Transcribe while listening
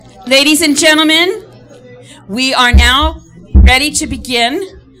Ladies and gentlemen, we are now ready to begin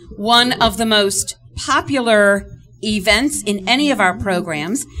one of the most popular events in any of our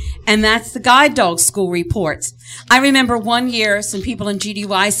programs, and that's the Guide Dog School Reports. I remember one year some people in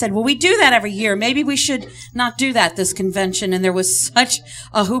GDY said, well, we do that every year. Maybe we should not do that this convention. And there was such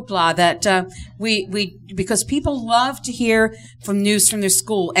a hoopla that because people love to hear from news from their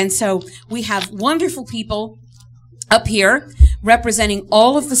school. And so we have wonderful people up here representing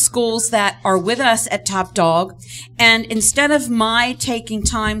all of the schools that are with us at Top Dog. And instead of my taking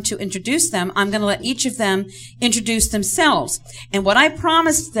time to introduce them, I'm going to let each of them introduce themselves. And what I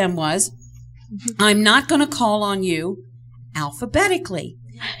promised them was, I'm not going to call on you alphabetically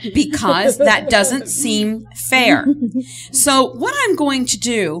because that doesn't seem fair. So what I'm going to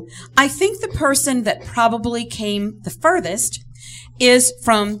do, I think the person that probably came the furthest is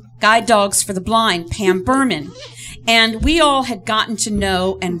from Guide Dogs for the Blind, Pam Berman. And we all had gotten to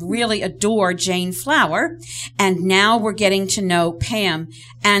know and really adore Jane Flower, and now we're getting to know Pam.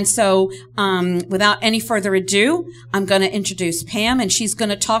 And so, without any further ado, I'm going to introduce Pam, and she's going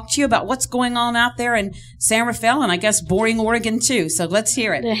to talk to you about what's going on out there in San Rafael, and I guess boring Oregon too. So let's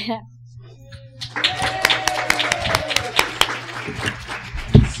hear it.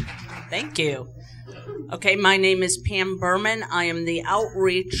 Thank you. Okay, my name is Pam Berman. I am the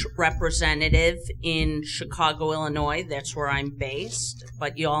outreach representative in Chicago, Illinois. That's where I'm based.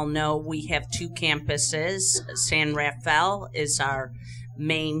 But you all know we have two campuses. San Rafael is our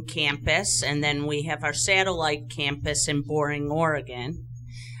main campus, and then we have our satellite campus in Boring, Oregon.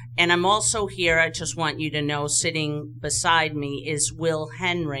 And I'm also here, I just want you to know, sitting beside me is Will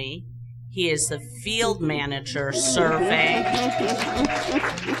Henry. He is the field manager survey.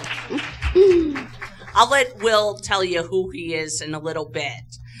 I'll let Will tell you who he is in a little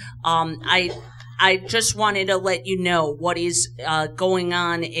bit. I just wanted to let you know what is going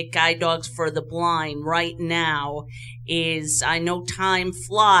on at Guide Dogs for the Blind right now is, I know time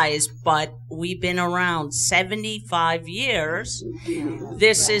flies, but we've been around 75 years.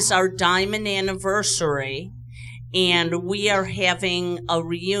 This is our diamond anniversary, and we are having a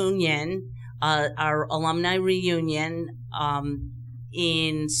reunion, our alumni reunion,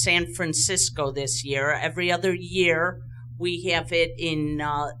 in San Francisco this year. Every other year we have it in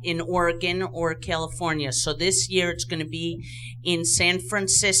Oregon or California. So this year it's going to be in San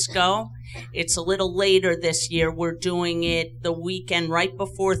Francisco. It's a little later this year. We're doing it the weekend right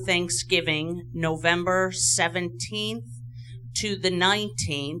before Thanksgiving, November 17th to the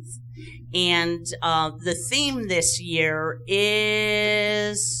 19th. And the theme this year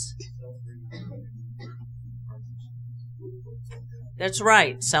is... That's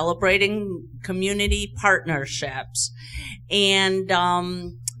right, celebrating community partnerships. And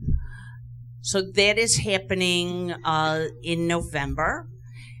so that is happening in November.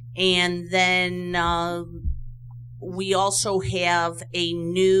 And then we also have a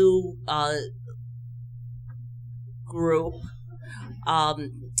new group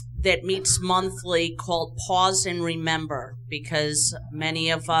that meets monthly called Pause and Remember, because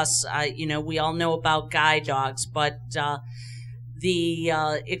many of us, we all know about guide dogs, but the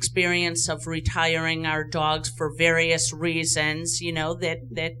experience of retiring our dogs for various reasons,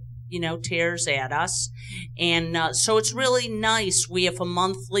 that tears at us. And so it's really nice. We have a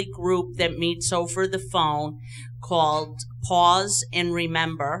monthly group that meets over the phone called Pause and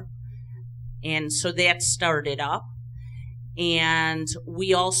Remember. And so that started up. And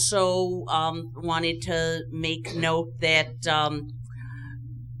we also wanted to make note that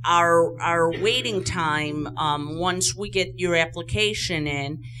our waiting time, once we get your application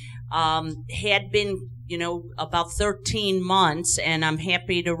in, had been, about 13 months, and I'm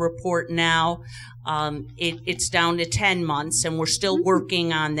happy to report now it's down to 10 months, and we're still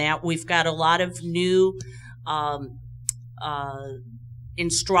working on that. We've got a lot of new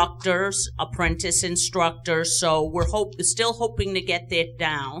instructors, apprentice instructors, so we're still hoping to get that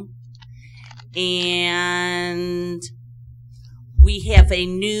down. And we have a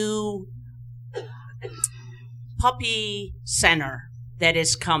new puppy center that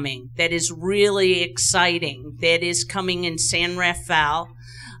is coming, that is really exciting, that is coming in San Rafael.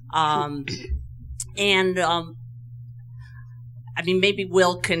 Maybe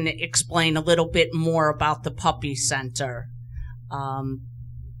Will can explain a little bit more about the puppy center. There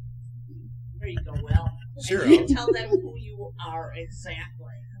you go, Will. Sure. And tell them who you are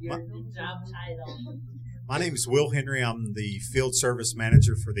exactly, your job title. My name is Will Henry. I'm the field service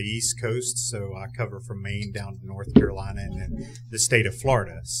manager for the East Coast, so I cover from Maine down to North Carolina and then the state of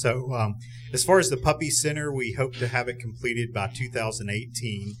Florida. So as far as the Puppy Center, we hope to have it completed by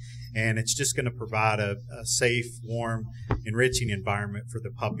 2018. And it's just going to provide a safe, warm, enriching environment for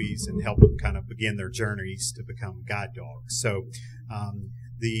the puppies and help them kind of begin their journeys to become guide dogs. So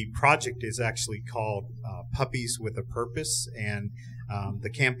the project is actually called Puppies with a Purpose, and the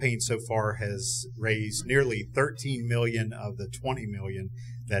campaign so far has raised nearly 13 million of the 20 million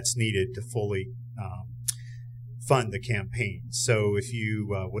that's needed to fully fund the campaign. So if you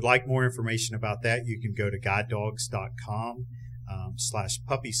would like more information about that, you can go to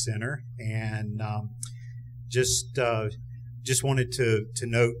guidedogs.com/puppy center. And just wanted to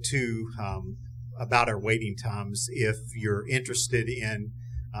note too about our waiting times. If you're interested in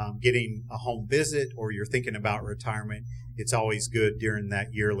getting a home visit or you're thinking about retirement, it's always good during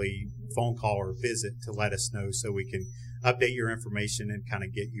that yearly phone call or visit to let us know so we can update your information and kind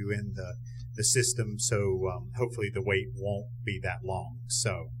of get you in the system. So hopefully the wait won't be that long.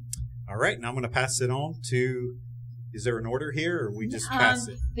 So, all right, now I'm going to pass it on to, is there an order here or we just pass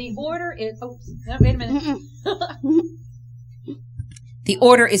it? The order is, no, wait a minute. The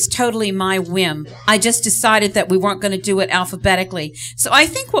order is totally my whim. I just decided that we weren't going to do it alphabetically. So I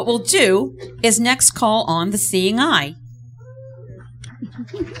think what we'll do is next call on the Seeing Eye.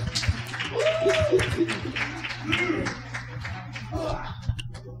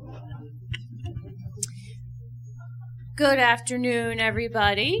 Good afternoon,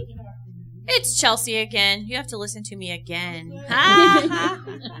 everybody. It's Chelsea again. You have to listen to me again. I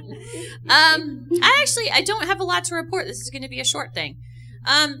don't have a lot to report. This is going to be a short thing.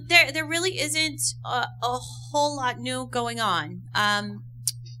 There really isn't a whole lot new going on.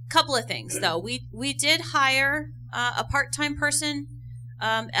 Couple of things though. We did hire a part-time person,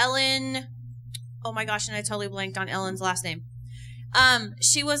 Ellen. Oh my gosh, and I totally blanked on Ellen's last name.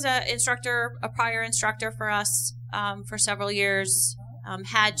 She was a prior instructor for us for several years.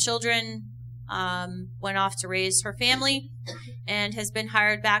 Had children, went off to raise her family, and has been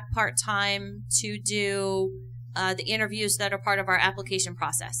hired back part-time to do the interviews that are part of our application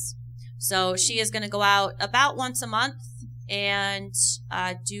process. So she is going to go out about once a month and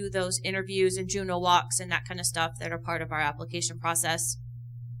do those interviews and Juno walks and that kind of stuff that are part of our application process,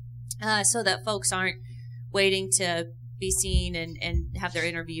 so that folks aren't waiting to be seen and have their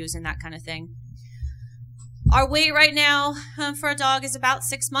interviews and that kind of thing. Our wait right now for a dog is about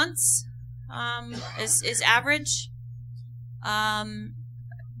 6 months, is average.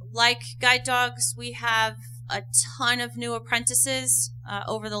 Like guide dogs, we have a ton of new apprentices.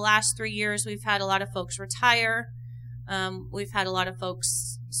 Over the last 3 years, we've had a lot of folks retire. We've had a lot of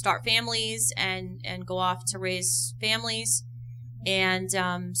folks start families and go off to raise families. And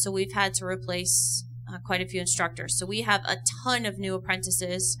so we've had to replace quite a few instructors. So we have a ton of new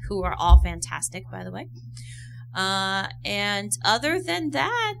apprentices who are all fantastic, by the way. And other than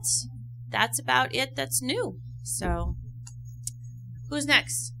that, that's about it that's new. So who's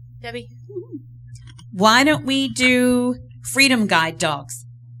next? Debbie? Why don't we do Freedom Guide Dogs?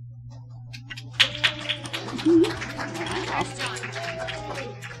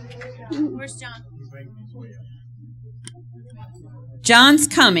 Where's John? John's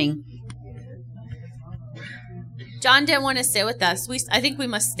coming. John didn't want to sit with us. I think we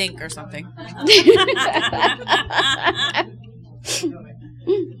must stink or something.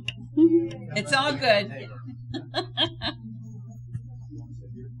 It's all good.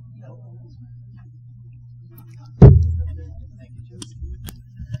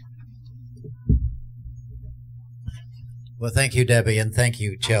 Well, thank you, Debbie, and thank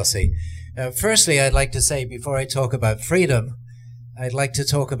you, Chelsea. Firstly, I'd like to say, before I talk about Freedom, I'd like to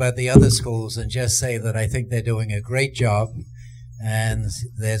talk about the other schools and just say that I think they're doing a great job, and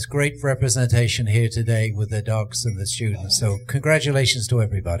there's great representation here today with the dogs and the students. So congratulations to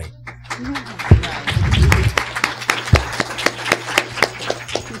everybody.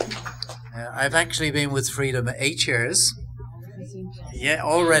 I've actually been with Freedom 8 years. Yeah,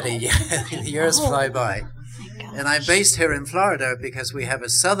 already. The years fly by. And I'm based here in Florida because we have a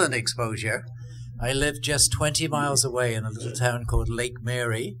southern exposure. I live just 20 miles away in a little town called Lake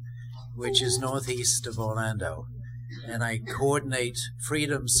Mary, which is northeast of Orlando. And I coordinate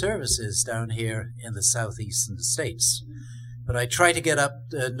Freedom services down here in the southeastern states. But I try to get up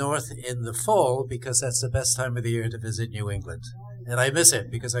north in the fall because that's the best time of the year to visit New England. And I miss it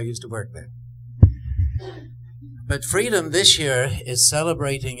because I used to work there. But Freedom this year is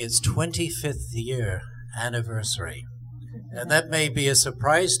celebrating its 25th year anniversary. And that may be a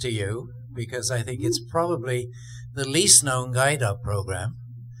surprise to you because I think it's probably the least known guide dog program.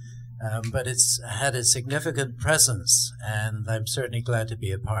 But it's had a significant presence, and I'm certainly glad to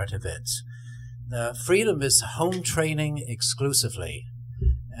be a part of it. Freedom is home training exclusively,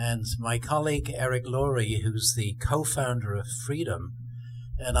 and my colleague Eric Laurie, who's the co-founder of Freedom,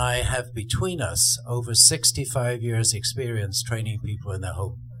 and I have between us over 65 years experience training people in their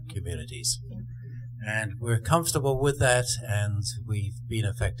home communities. And we're comfortable with that, and we've been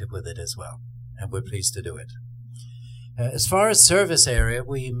effective with it as well, and we're pleased to do it. As far as service area,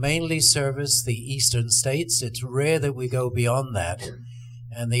 we mainly service the eastern states. It's rare that we go beyond that,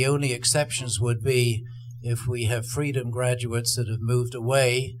 and the only exceptions would be if we have Freedom graduates that have moved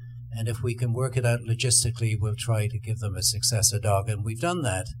away, and if we can work it out logistically, we'll try to give them a successor dog, and we've done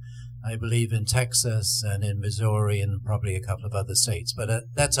that, I believe, in Texas and in Missouri and probably a couple of other states, but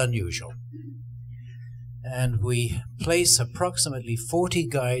that's unusual. And we place approximately 40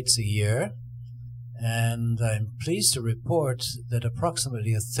 guides a year, and I'm pleased to report that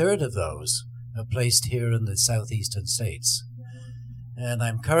approximately a third of those are placed here in the southeastern states. And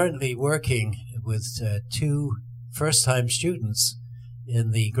I'm currently working with 2 first-time students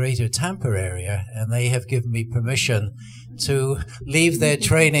in the greater Tampa area, and they have given me permission to leave their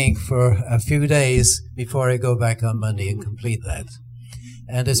training for a few days before I go back on Monday and complete that.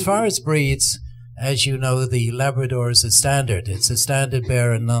 And as far as breeds, as you know, the Labrador is a standard. It's a standard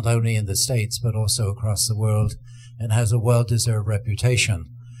bearer not only in the States, but also across the world, and has a well-deserved reputation.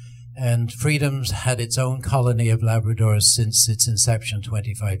 And Freedom's had its own colony of Labradors since its inception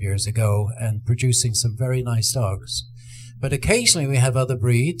 25 years ago, and producing some very nice dogs. But occasionally we have other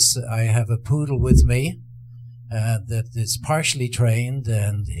breeds. I have a poodle with me that is partially trained,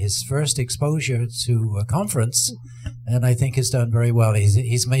 and his first exposure to a conference, and I think has done very well.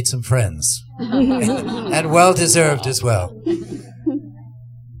 He's made some friends, and well-deserved as well.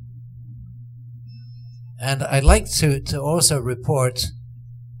 And I'd like to also report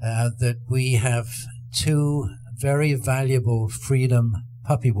that we have 2 very valuable Freedom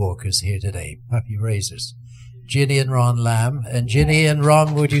puppy walkers here today, puppy raisers, Ginny and Ron Lamb. And Ginny and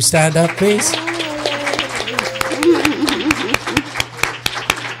Ron, would you stand up, please?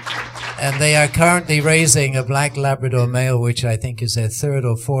 And they are currently raising a black Labrador male, which I think is their 3rd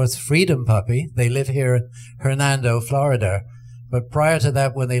or 4th Freedom puppy. They live here in Hernando, Florida. But prior to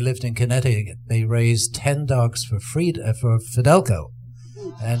that, when they lived in Connecticut, they raised 10 dogs for Fidelco,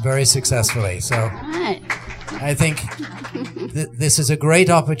 and very successfully. So I think this is a great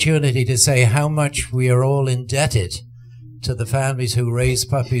opportunity to say how much we are all indebted to the families who raise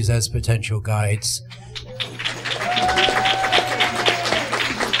puppies as potential guides.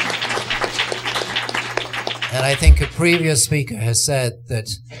 And I think a previous speaker has said that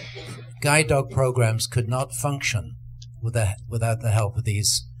guide dog programs could not function without the help of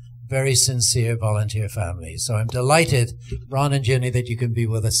these very sincere volunteer families. So I'm delighted, Ron and Ginny, that you can be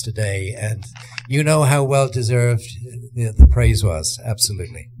with us today. And you know how well deserved the praise was,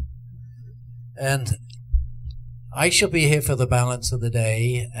 absolutely. And I shall be here for the balance of the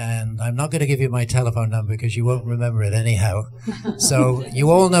day, and I'm not going to give you my telephone number because you won't remember it anyhow. So you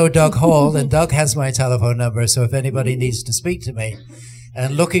all know Doug Hall, and Doug has my telephone number, so if anybody needs to speak to me.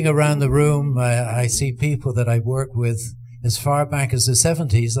 And looking around the room, I see people that I've worked with as far back as the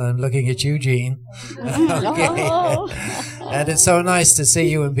 70s. I'm looking at Eugene. Okay. And it's so nice to see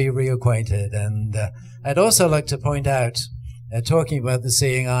you and be reacquainted. And I'd also like to point out, talking about the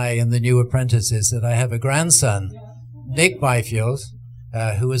Seeing Eye and the new apprentices, that I have a grandson, Nick Byfield,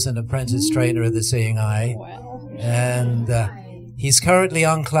 who is an apprentice trainer at the Seeing Eye. And he's currently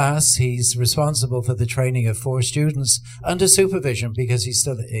on class. He's responsible for the training of 4 students under supervision because he's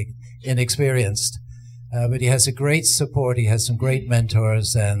still inexperienced. But he has a great support. He has some great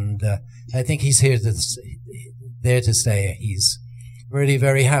mentors, and I think he's there to stay. He's really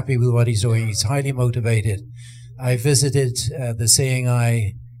very happy with what he's doing. He's highly motivated. I visited the Seeing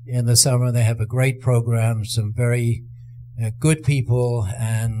Eye in the summer. They have a great program, some very good people,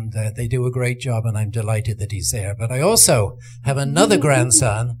 and they do a great job, and I'm delighted that he's there. But I also have another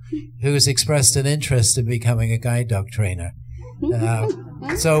grandson who's expressed an interest in becoming a guide dog trainer.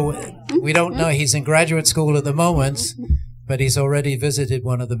 So we don't know. He's in graduate school at the moment, but he's already visited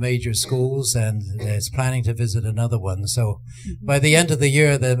one of the major schools and is planning to visit another one. So by the end of the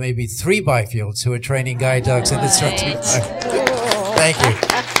year, there may be 3 Byfields who are training guide dogs in instructing. Thank you.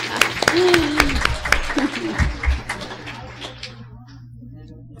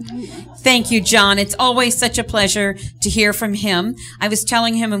 Thank you, John. It's always such a pleasure to hear from him. I was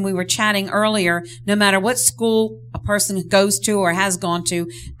telling him when we were chatting earlier, no matter what school a person goes to or has gone to,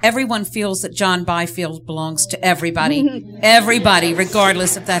 everyone feels that John Byfield belongs to everybody. Everybody,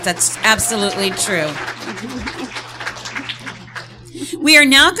 regardless of that. That's absolutely true. We are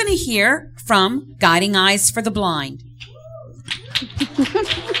now going to hear from Guiding Eyes for the Blind.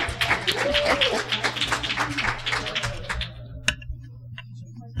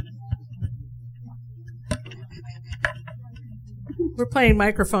 We're playing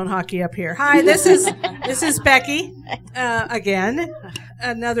microphone hockey up here. Hi, this is Becky. Again,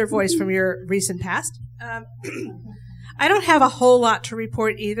 another voice from your recent past. I don't have a whole lot to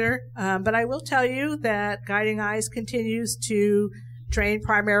report either, but I will tell you that Guiding Eyes continues to train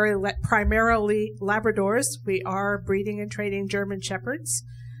primarily Labradors. We are breeding and training German Shepherds.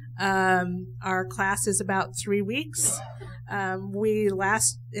 Our class is about 3 weeks. We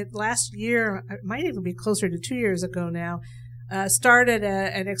last year, it might even be closer to 2 years ago now, started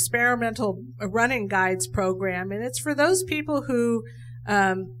an experimental running guides program, and it's for those people who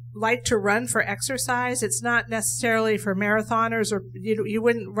like to run for exercise. It's not necessarily for marathoners, or you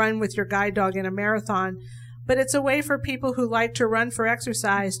wouldn't run with your guide dog in a marathon, but it's a way for people who like to run for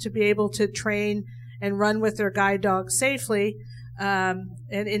exercise to be able to train and run with their guide dog safely and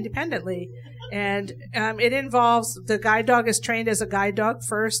independently. And it involves, the guide dog is trained as a guide dog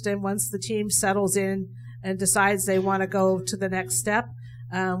first, and once the team settles in and decides they want to go to the next step,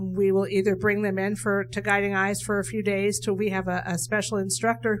 we will either bring them in to Guiding Eyes for a few days till we have a special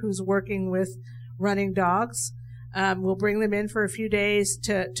instructor who's working with running dogs. We'll bring them in for a few days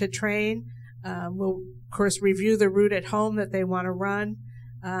to train. We'll, of course, review the route at home that they want to run.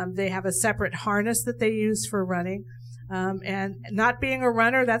 They have a separate harness that they use for running. And not being a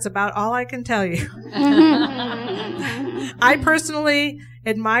runner, that's about all I can tell you. I personally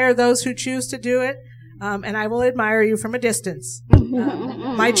admire those who choose to do it. And I will admire you from a distance.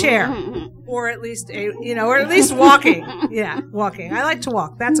 My chair, or at least or at least walking. Yeah, walking. I like to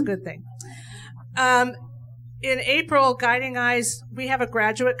walk. That's a good thing. In April, Guiding Eyes, we have a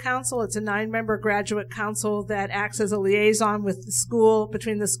graduate council. It's a 9-member graduate council that acts as a liaison with the school,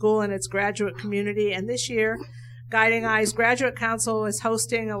 between the school and its graduate community. And this year, Guiding Eyes Graduate Council is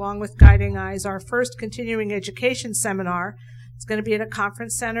hosting, along with Guiding Eyes, our first continuing education seminar. It's going to be at a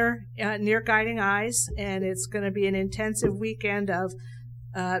conference center near Guiding Eyes, and it's going to be an intensive weekend of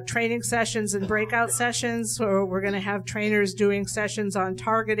training sessions and breakout sessions. So we're going to have trainers doing sessions on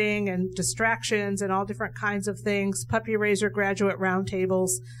targeting and distractions and all different kinds of things, puppy raiser graduate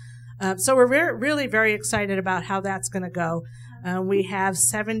roundtables. So we're really very excited about how that's going to go. We have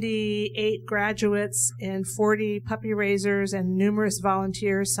 78 graduates and 40 puppy raisers and numerous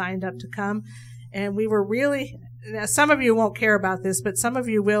volunteers signed up to come. And we were really... Now, some of you won't care about this, but some of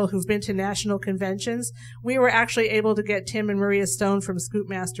you will who've been to national conventions. We were actually able to get Tim and Maria Stone from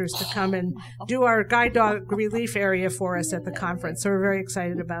Scoopmasters to come and do our guide dog relief area for us at the conference. So we're very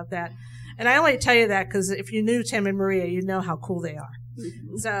excited about that. And I only tell you that because if you knew Tim and Maria, you'd know how cool they are.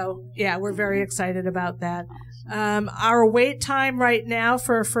 So, yeah, we're very excited about that. Our wait time right now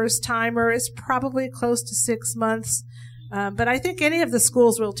for a first-timer is probably close to 6 months. But I think any of the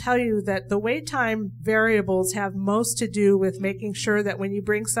schools will tell you that the wait time variables have most to do with making sure that when you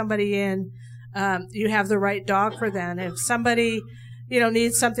bring somebody in, you have the right dog for them. If somebody,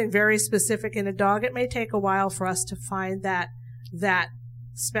 needs something very specific in a dog, it may take a while for us to find that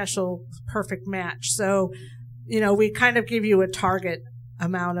special perfect match. So, we kind of give you a target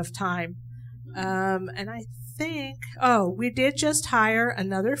amount of time. And I think, we did just hire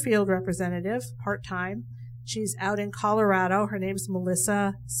another field representative part-time. She's out in Colorado. Her name's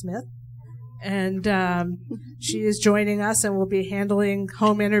Melissa Smith. And she is joining us and will be handling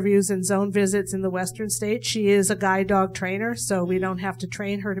home interviews and zone visits in the Western states. She is a guide dog trainer, so we don't have to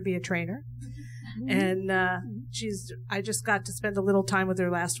train her to be a trainer. And I just got to spend a little time with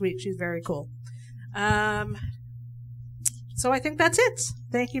her last week. She's very cool. So I think that's it.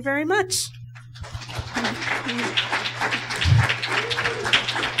 Thank you very much.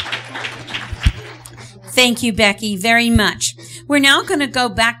 Thank you, Becky, very much. We're now going to go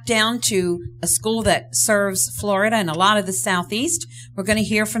back down to a school that serves Florida and a lot of the Southeast. We're going to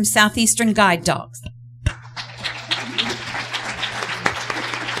hear from Southeastern Guide Dogs.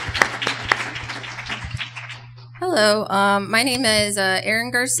 Hello, my name is Erin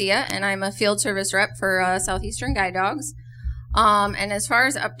Garcia, and I'm a field service rep for Southeastern Guide Dogs. And as far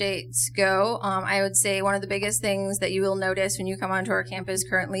as updates go, I would say one of the biggest things that you will notice when you come onto our campus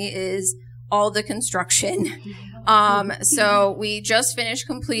currently is all the construction. So we just finished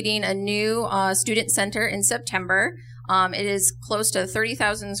completing a new student center in September. It is close to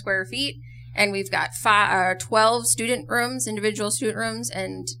 30,000 square feet, and we've got 12 student rooms, individual student rooms,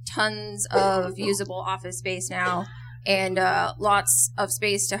 and tons of usable office space now, and lots of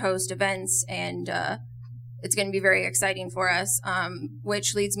space to host events, and it's going to be very exciting for us,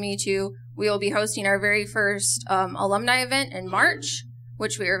 which leads me to, we will be hosting our very first alumni event in March,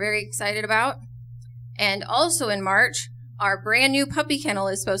 which we are very excited about. And also in March, our brand new puppy kennel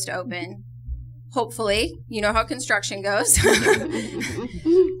is supposed to open. hopefully. You know how construction goes.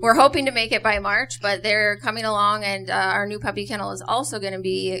 We're hoping to make it by March, but they're coming along, and our new puppy kennel is also going to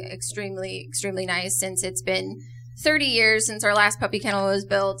be extremely, extremely nice, since it's been 30 years since our last puppy kennel was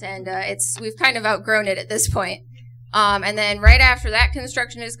built, and we've kind of outgrown it at this point. And then right after that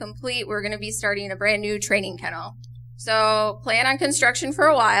construction is complete, we're going to be starting a brand new training kennel. So plan on construction for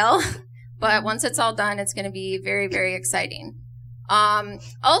a while, but once it's all done, it's going to be very, very exciting.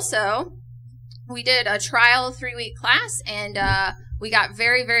 Also, we did a trial 3-week class, and we got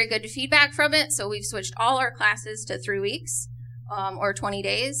very, very good feedback from it. So we've switched all our classes to 3 weeks or 20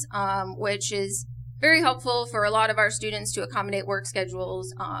 days, which is very helpful for a lot of our students to accommodate work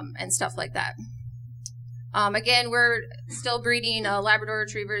schedules and stuff like that. Again, we're still breeding Labrador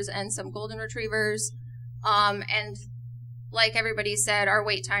Retrievers and some Golden Retrievers. And like everybody said, our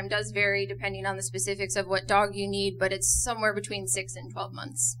wait time does vary depending on the specifics of what dog you need, but it's somewhere between 6 and 12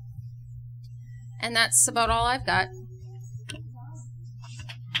 months. And that's about all I've got.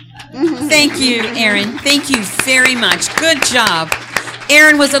 Thank you, Erin. Thank you very much. Good job.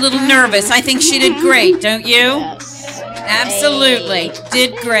 Erin was a little nervous. I think she did great, don't you? Yes. Absolutely.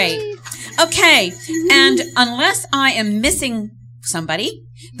 Did great. Okay, and unless I am missing somebody,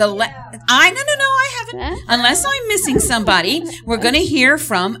 I haven't. Unless I'm missing somebody, we're going to hear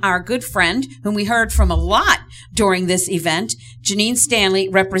from our good friend, whom we heard from a lot during this event, Janine Stanley,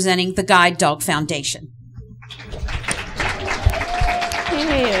 representing the Guide Dog Foundation.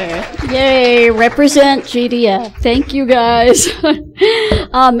 Yay, represent GDF. Thank you, guys.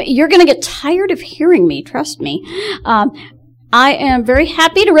 You're going to get tired of hearing me, trust me. I am very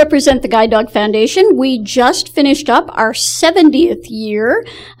happy to represent the Guide Dog Foundation. We just finished up our 70th year.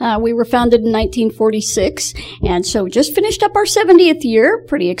 We were founded in 1946, and so just finished up our 70th year.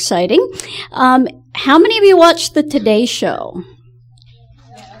 Pretty exciting. How many of you watched the Today Show?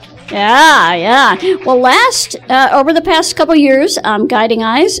 Yeah. Well, over the past couple years, Guiding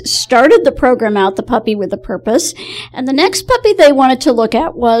Eyes started the program out, The Puppy with a Purpose, and the next puppy they wanted to look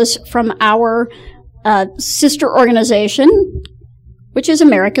at was from our sister organization, which is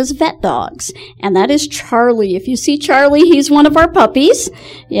America's Vet Dogs. And that is Charlie. If you see Charlie, he's one of our puppies.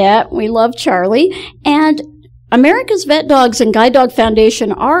 Yeah, we love Charlie. And America's Vet Dogs and Guide Dog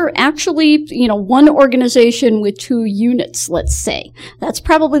Foundation are actually, one organization with 2 units, let's say. That's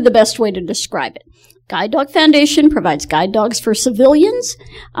probably the best way to describe it. Guide Dog Foundation provides guide dogs for civilians.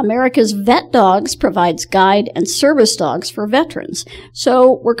 America's Vet Dogs provides guide and service dogs for veterans.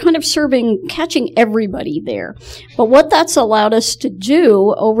 So we're kind of catching everybody there. But what that's allowed us to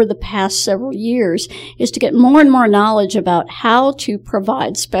do over the past several years is to get more and more knowledge about how to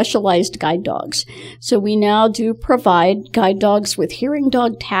provide specialized guide dogs. So we now do provide guide dogs with hearing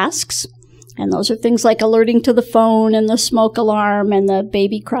dog tasks. And those are things like alerting to the phone and the smoke alarm and the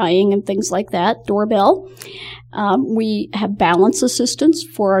baby crying and things like that, doorbell. We have balance assistance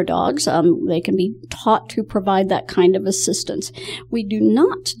for our dogs. They can be taught to provide that kind of assistance. We do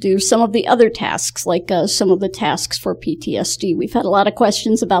not do some of the other tasks, like some of the tasks for PTSD. We've had a lot of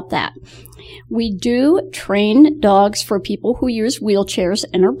questions about that. We do train dogs for people who use wheelchairs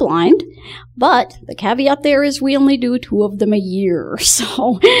and are blind, but the caveat there is we only do 2 of them a year,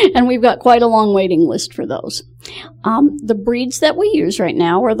 and we've got quite a long waiting list for those. The breeds that we use right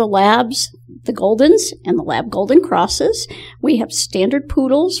now are the Labs, the Goldens, and the Lab Golden Crosses. We have standard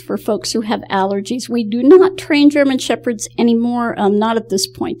poodles for folks who have allergies. We do not train German Shepherds anymore, not at this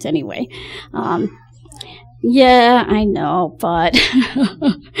point anyway. Yeah, I know, but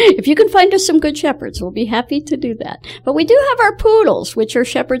if you can find us some good shepherds, we'll be happy to do that. But we do have our poodles, which are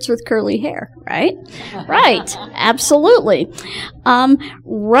shepherds with curly hair, right? Right, absolutely.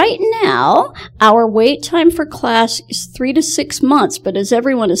 Right now, our wait time for class is 3 to 6 months, but as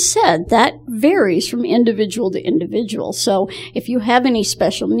everyone has said, that varies from individual to individual. So if you have any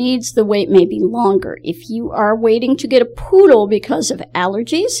special needs, the wait may be longer. If you are waiting to get a poodle because of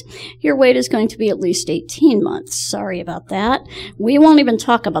allergies, your wait is going to be at least 18 months. Sorry about that. We won't even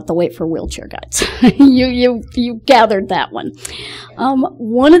talk about the wait for wheelchair guides. You gathered that one.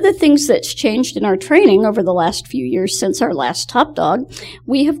 One of the things that's changed in our training over the last few years since our last Top Dog,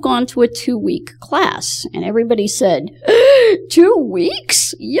 we have gone to a 2-week class. And everybody said, 2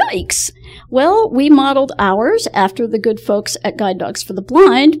 weeks? Yikes. Well, we modeled ours after the good folks at Guide Dogs for the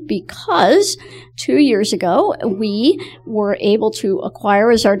Blind because 2 years ago, we were able to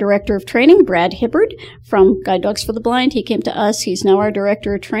acquire as our director of training, Brad Hibbard from Guide Dogs for the Blind. He came to us. He's now our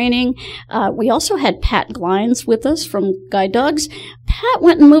director of training. We also had Pat Glines with us from Guide Dogs. Pat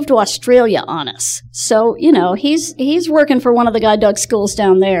went and moved to Australia on us. So, he's working for one of the guide dog schools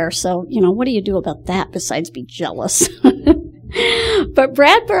down there. So, what do you do about that besides be jealous? But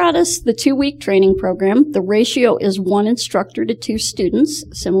Brad brought us the 2-week training program. The ratio is 1 instructor to 2 students,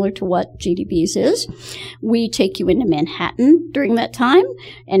 similar to what GDB's is. We take you into Manhattan during that time.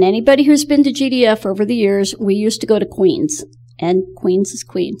 And anybody who's been to GDF over the years, we used to go to Queens. And Queens is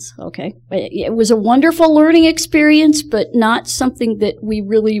Queens, okay? It was a wonderful learning experience, but not something that we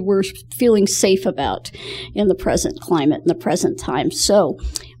really were feeling safe about in the present climate, in the present time. So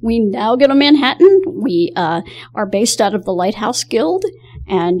we now go to Manhattan. We are based out of the Lighthouse Guild.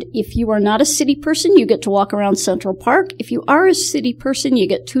 And if you are not a city person, you get to walk around Central Park. If you are a city person, you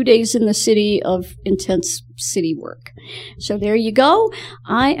get 2 days in the city of intense city work. So there you go.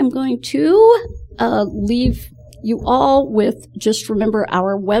 I am going to leave you all with, just remember,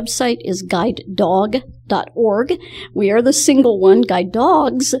 our website is guidedog.org. We are the single one.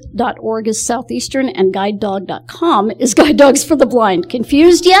 Guidedogs.org is Southeastern, and guidedog.com is Guide Dogs for the Blind.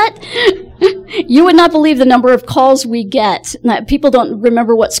 Confused yet? You would not believe the number of calls we get. People don't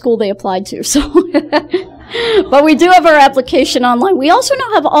remember what school they applied to, so. But we do have our application online. We also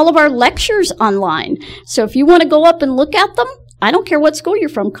now have all of our lectures online. So if you want to go up and look at them, I don't care what school you're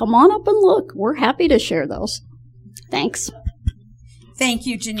from, come on up and look. We're happy to share those. Thanks. Thank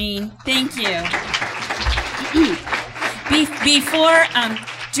you, Janine. Thank you. Before,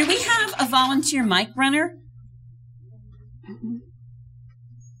 do we have a volunteer mic runner?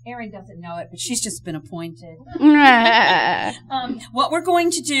 Erin doesn't know it, but she's just been appointed. What we're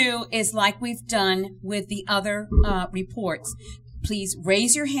going to do is, like we've done with the other reports, please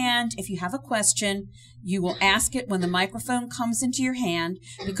raise your hand if you have a question. You will ask it when the microphone comes into your hand,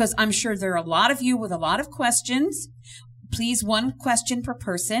 because I'm sure there are a lot of you with a lot of questions. Please, 1 question per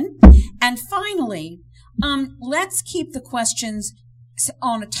person. And finally, let's keep the questions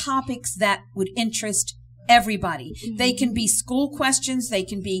on topics that would interest everybody. They can be school questions. They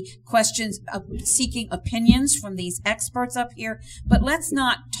can be questions seeking opinions from these experts up here. But let's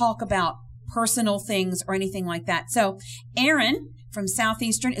not talk about personal things or anything like that. So Erin from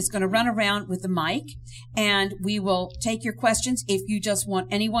Southeastern is going to run around with the mic, and we will take your questions. If you just want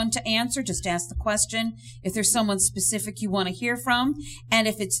anyone to answer, just ask the question. If there's someone specific you want to hear from, and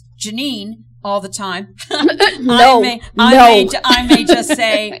if it's Janine all the time, I may just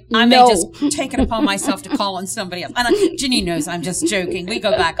say, I may just take it upon myself to call on somebody else. And Janine knows I'm just joking. We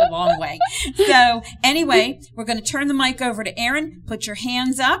go back a long way. So anyway, we're going to turn the mic over to Erin. Put your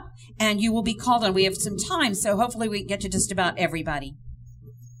hands up, and you will be called on. We have some time, so hopefully we can get to just about everybody.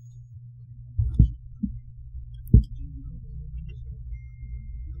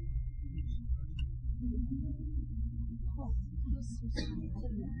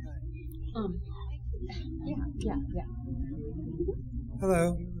 Yeah.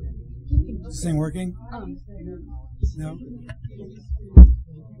 Hello. Is this thing working? No.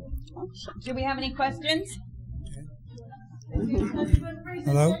 Do we have any questions?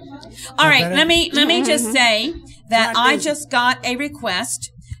 Hello. All right. Let me just say that I just got a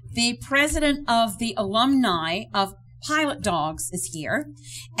request. The president of the alumni of Pilot Dogs is here,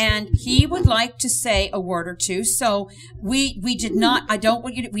 and he would like to say a word or two. So we did not,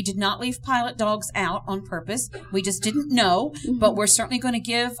 we did not leave Pilot Dogs out on purpose. We just didn't know, but we're certainly going to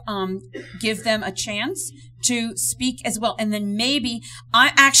give them a chance to speak as well. And then maybe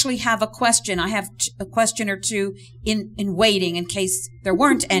I actually have a question. I have a question or two in waiting in case there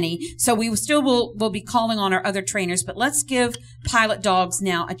weren't any. So we still will be calling on our other trainers, but let's give Pilot Dogs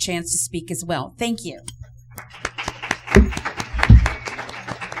now a chance to speak as well. Thank you.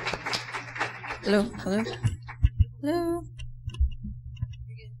 Hello. Hello. Hello.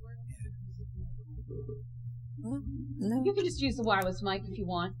 Hello. You can just use the wireless mic if you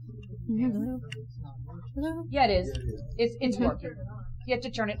want. Hello. Hello. Yeah, it is. It's working. You have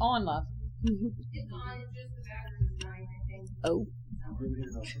to turn it on, love. Oh.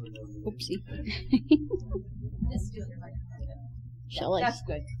 Oopsie. Shall I? That's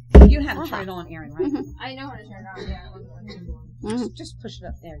good. You know how to turn it on, Erin, right? I know how to turn it on, yeah. Just push it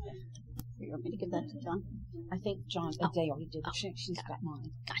up there. You want me to give that to John? I think John, they already did. She's got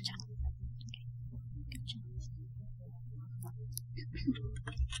mine. Gotcha.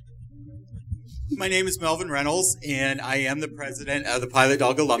 My name is Melvin Reynolds, and I am the president of the Pilot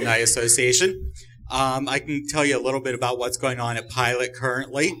Dog Alumni Association. I can tell you a little bit about what's going on at Pilot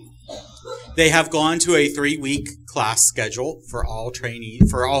currently. They have gone to a 3-week class schedule for all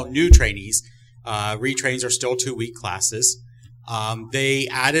new trainees. Retrains are still 2-week classes. They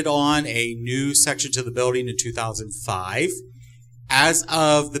added on a new section to the building in 2005. As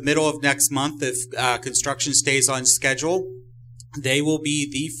of the middle of next month, if construction stays on schedule, they will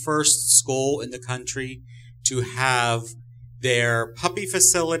be the first school in the country to have their puppy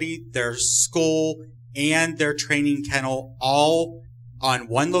facility, their school, and their training kennel all on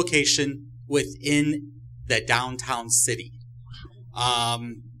one location within the downtown city.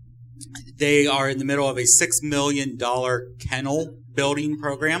 They are in the middle of a $6 million kennel building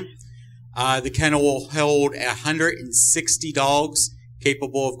program. The kennel will hold 160 dogs,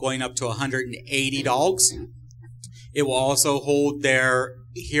 capable of going up to 180 dogs. It will also hold their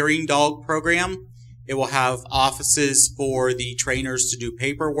hearing dog program. It will have offices for the trainers to do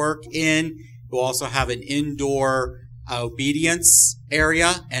paperwork in. It will also have an indoor obedience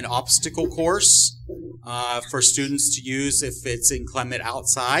area and obstacle course for students to use if it's inclement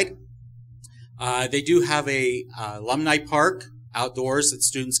outside. They do have a alumni park outdoors that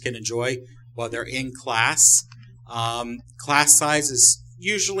students can enjoy while they're in class. Class size is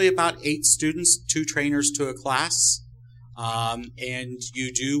usually about 8 students, 2 trainers to a class. And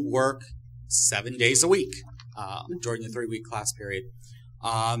you do work 7 days a week during the 3-week class period.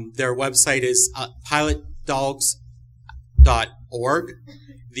 Their website is pilotdogs.org.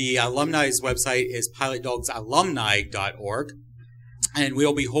 The alumni's website is pilotdogsalumni.org. And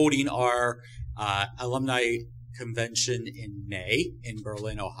we'll be holding our alumni convention in May in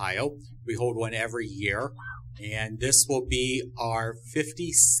Berlin, Ohio. We hold one every year. And this will be our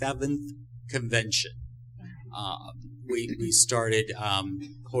 57th convention. We started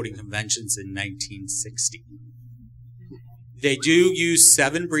holding conventions in 1960. They do use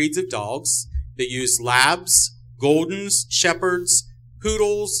 7 breeds of dogs. They use Labs, Goldens, Shepherds,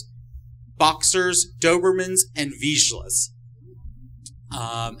 Poodles, Boxers, Dobermans, and Vizslas.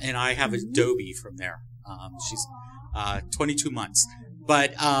 And I have a Dobie from there. She's 22 months.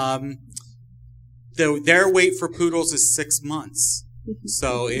 But their weight for poodles is 6 months.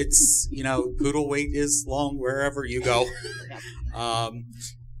 So it's, poodle weight is long wherever you go.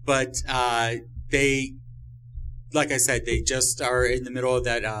 But they, like I said, they just are in the middle of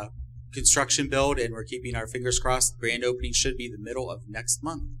that construction build, and we're keeping our fingers crossed. The grand opening should be the middle of next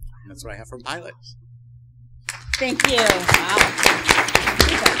month. And that's what I have from Pilot. Thank you. Wow.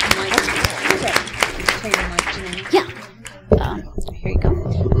 Yeah. Here you go.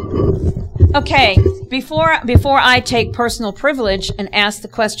 Okay, before I take personal privilege and ask the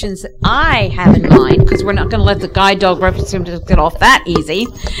questions that I have in mind, because we're not going to let the guide dog representative get off that easy,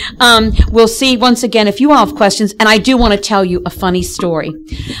 we'll see once again if you all have questions, and I do want to tell you a funny story.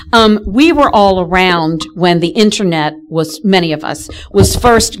 We were all around when the internet many of us, was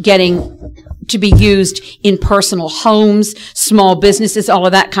first getting to be used in personal homes, small businesses, all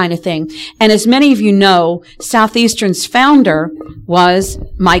of that kind of thing. And as many of you know, Southeastern's founder was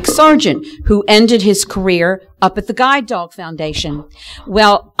Mike Sargent, who ended his career up at the Guide Dog Foundation.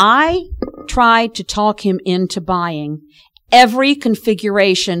 Well, I tried to talk him into buying every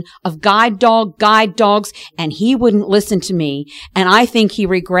configuration of guide dogs, and he wouldn't listen to me. And I think he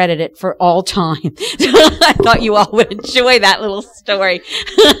regretted it for all time. I thought you all would enjoy that little story.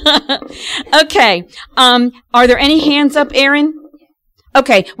 Okay. Are there any hands up, Aaron?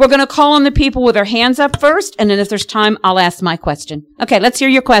 Okay. We're going to call on the people with their hands up first, and then if there's time, I'll ask my question. Okay. Let's hear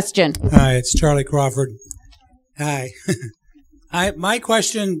your question. Hi, it's Charlie Crawford. Hi. My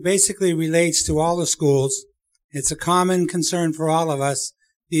question basically relates to all the schools. It's a common concern for all of us,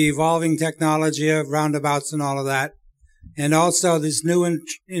 the evolving technology of roundabouts and all of that, and also this new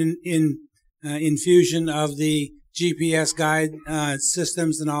infusion of the GPS guide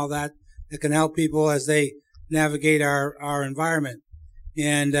systems and all that can help people as they navigate our environment.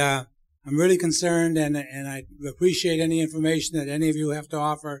 And I'm really concerned, and I appreciate any information that any of you have to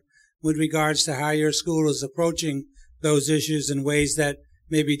offer with regards to how your school is approaching those issues in ways that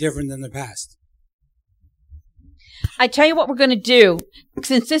may be different than the past. I tell you what we're going to do.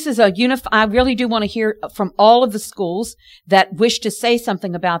 Since this is I really do want to hear from all of the schools that wish to say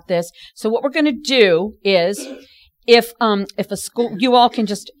something about this. So what we're going to do is, if a school, you all can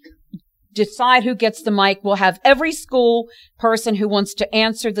just decide who gets the mic. We'll have every school person who wants to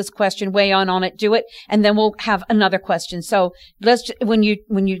answer this question weigh on it, do it, and then we'll have another question. So when you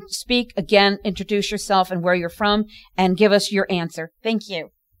speak again, introduce yourself and where you're from, and give us your answer. Thank you.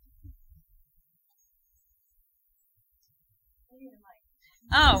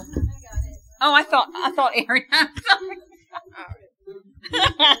 Oh, I thought Aaron.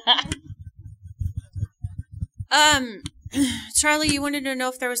 Charlie, you wanted to know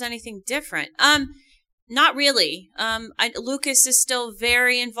if there was anything different. Not really. Lucas is still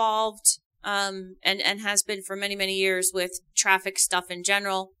very involved, and has been for many, many years with traffic stuff in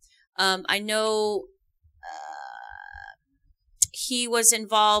general. I know, he was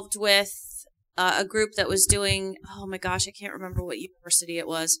involved with a group that was doing, oh my gosh, I can't remember what university it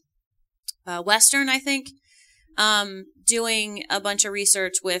was. Western, I think, doing a bunch of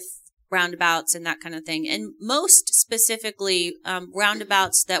research with roundabouts and that kind of thing. And most specifically,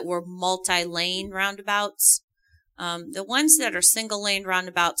 roundabouts that were multi-lane roundabouts. The ones that are single lane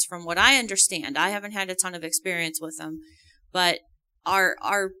roundabouts, from what I understand, I haven't had a ton of experience with them, but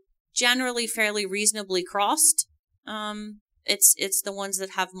are generally fairly reasonably crossed. It's the ones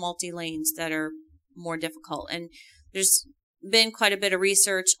that have multi-lanes that are more difficult. And there's been quite a bit of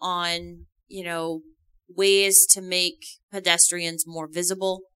research on, ways to make pedestrians more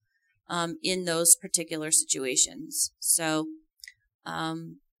visible in those particular situations. So,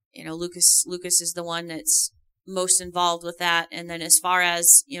 Lucas is the one that's most involved with that. And then as far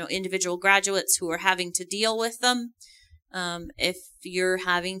as, individual graduates who are having to deal with them, if you're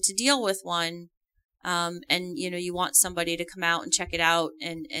having to deal with one, and, you want somebody to come out and check it out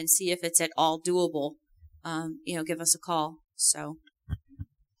and see if it's at all doable, give us a call. So,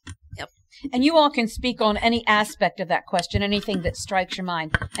 yep. And you all can speak on any aspect of that question, anything that strikes your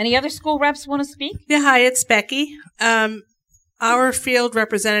mind. Any other school reps want to speak? Yeah, hi, it's Becky. Our field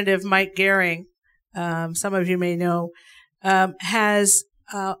representative, Mike Gehring, some of you may know, has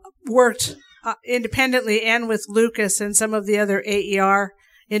worked independently and with Lucas and some of the other AER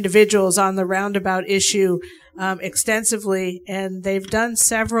individuals on the roundabout issue extensively, and they've done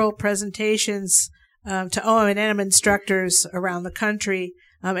several presentations to O&M instructors around the country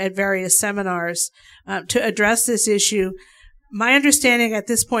at various seminars to address this issue. My understanding at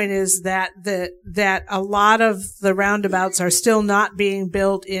this point is that that a lot of the roundabouts are still not being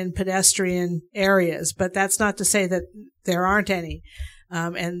built in pedestrian areas, but that's not to say that there aren't any.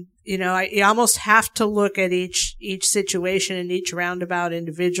 You almost have to look at each situation and each roundabout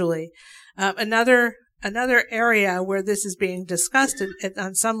individually. Another area where this is being discussed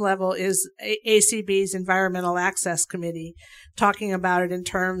on some level is ACB's Environmental Access Committee, talking about it in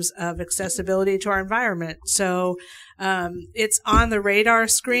terms of accessibility to our environment. So it's on the radar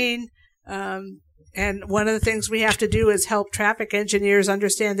screen. And one of the things we have to do is help traffic engineers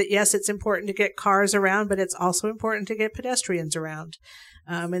understand that, yes, it's important to get cars around, but it's also important to get pedestrians around.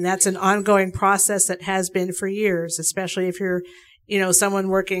 And that's an ongoing process that has been for years, especially if you're, someone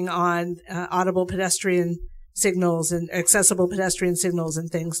working on audible pedestrian signals and accessible pedestrian signals and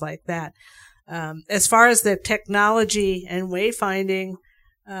things like that. As far as the technology and wayfinding,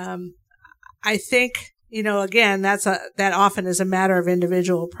 I think, again, that often is a matter of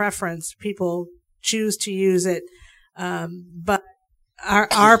individual preference. People choose to use it. But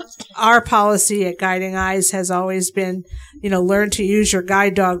our policy at Guiding Eyes has always been, learn to use your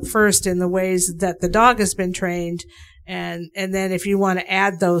guide dog first in the ways that the dog has been trained. And then if you want to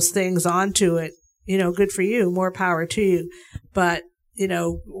add those things onto it, good for you, more power to you. But,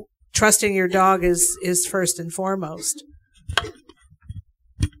 trusting your dog is first and foremost.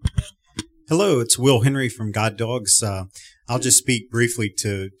 Hello, it's Will Henry from Guide Dogs. I'll just speak briefly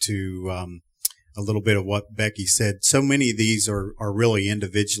to a little bit of what Becky said. So many of these are really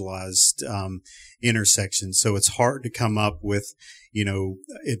individualized intersections, so it's hard to come up with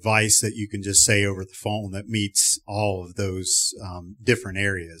advice that you can just say over the phone that meets all of those different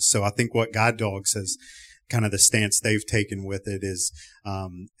areas. So I think what Guide Dogs has kind of the stance they've taken with it is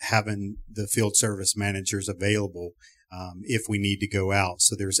having the field service managers available if we need to go out.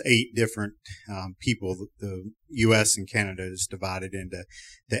 So there's 8 different people. The U.S. and Canada is divided into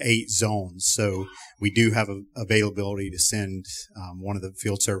the 8 zones. So we do have availability to send one of the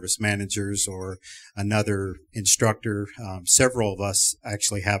field service managers or another instructor. Several of us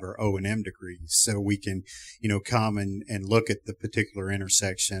actually have our O&M degrees, so we can, come and look at the particular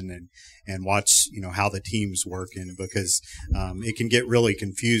intersection and watch, how the team's working, because it can get really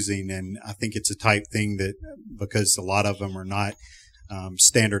confusing. And I think it's a type thing that, because a lot of them are not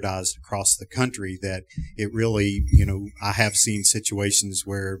standardized across the country, that it really, I have seen situations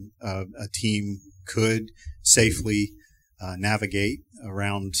where a team could safely navigate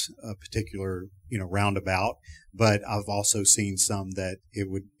around a particular, roundabout. But I've also seen some that it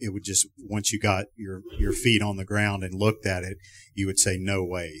would just, once you got your feet on the ground and looked at it, you would say no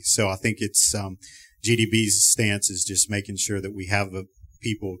way. So I think it's GDB's stance is just making sure that we have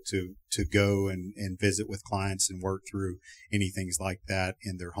people to go and visit with clients and work through anything like that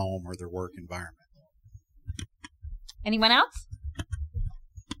in their home or their work environment. Anyone else?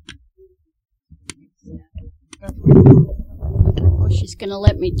 Oh, she's going to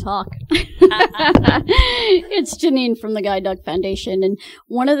let me talk. It's Janine from the Guide Dog Foundation. And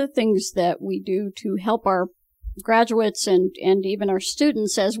one of the things that we do to help our graduates and even our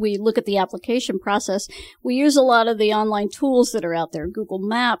students as we look at the application process, we use a lot of the online tools that are out there, Google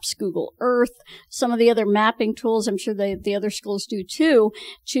Maps, Google Earth, some of the other mapping tools, I'm sure the other schools do too,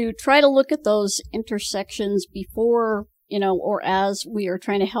 to try to look at those intersections before or as we are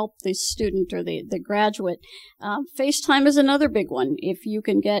trying to help the student or the graduate. FaceTime is another big one. If you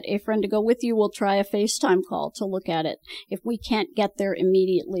can get a friend to go with you, we'll try a FaceTime call to look at it if we can't get there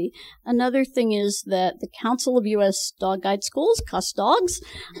immediately. Another thing is that the Council of U.S. Dog Guide Schools, CUS Dogs,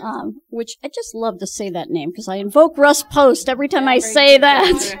 which I just love to say that name because I invoke Russ Post every time I say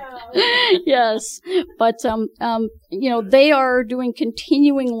that. Yes. But, they are doing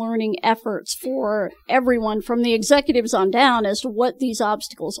continuing learning efforts for everyone from the executives on down as to what these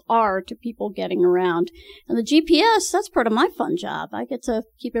obstacles are to people getting around. And the GPS, that's part of my fun job. I get to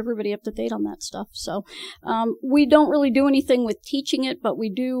keep everybody up to date on that stuff. So we don't really do anything with teaching it, but we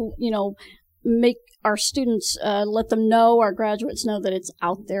do, make our students, let them know, our graduates know that it's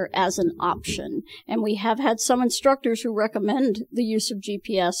out there as an option. And we have had some instructors who recommend the use of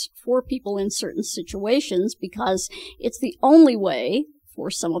GPS for people in certain situations because it's the only way for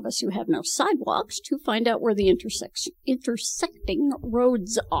some of us who have no sidewalks to find out where the intersecting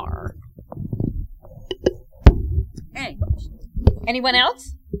roads are. Hey. Anyone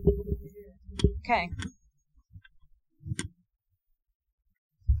else? Okay.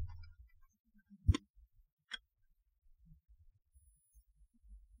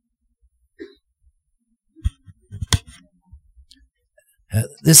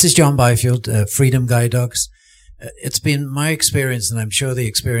 This is John Byfield, Freedom Guide Dogs. It's been my experience, and I'm sure the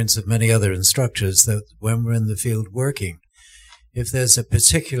experience of many other instructors, that when we're in the field working, if there's a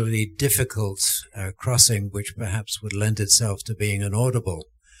particularly difficult crossing which perhaps would lend itself to being inaudible,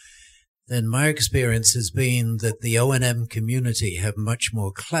 then my experience has been that the O&M community have much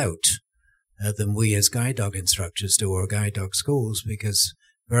more clout than we as guide dog instructors do, or guide dog schools, because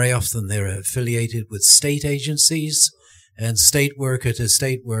very often they're affiliated with state agencies, and state worker to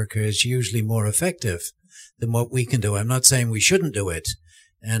state worker is usually more effective than what we can do. I'm not saying we shouldn't do it,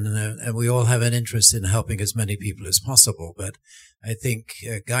 and we all have an interest in helping as many people as possible, but I think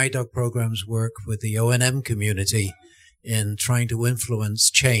guide dog programs work with the O&M community in trying to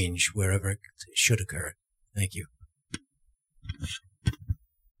influence change wherever it should occur. Thank you.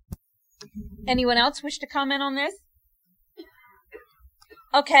 Anyone else wish to comment on this?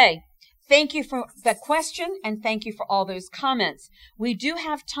 Okay. Thank you for the question, and thank you for all those comments. We do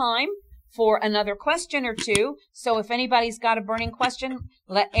have time for another question or two, so if anybody's got a burning question,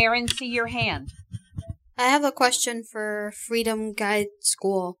 let Erin see your hand. I have a question for Freedom Guide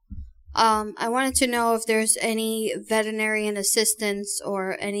School. I wanted to know if there's any veterinarian assistance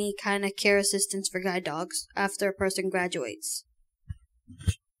or any kind of care assistance for guide dogs after a person graduates.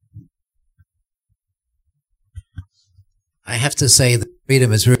 I have to say that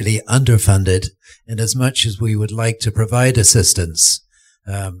Freedom is really underfunded, and as much as we would like to provide assistance,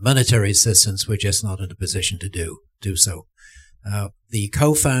 monetary assistance, we're just not in a position to do so. The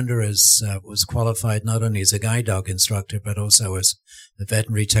co-founder was qualified not only as a guide dog instructor, but also as a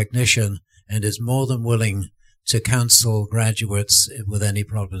veterinary technician, and is more than willing to counsel graduates with any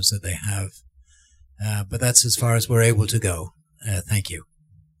problems that they have. But that's as far as we're able to go. Thank you.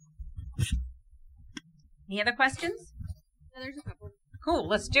 Any other questions? There's a couple. Cool,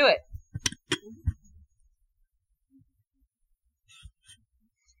 let's do it.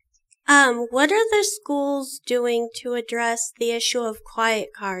 What are the schools doing to address the issue of quiet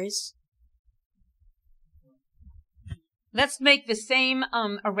cars? Let's make the same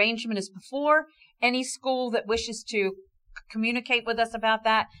arrangement as before. Any school that wishes to communicate with us about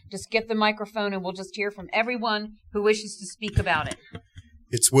that, just get the microphone and we'll just hear from everyone who wishes to speak about it.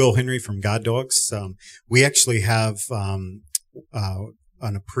 It's Will Henry from Guide Dogs. We actually have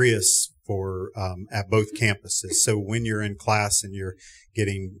an Prius for at both campuses. So when you're in class and you're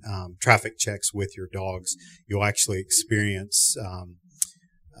getting traffic checks with your dogs, you'll actually experience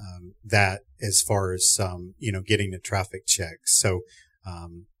that as far as getting a traffic check. So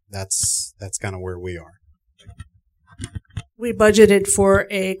that's kind of where we are. We budgeted for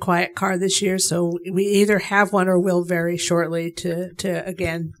a quiet car this year, so we either have one or will very shortly to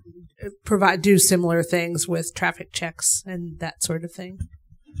again do similar things with traffic checks and that sort of thing.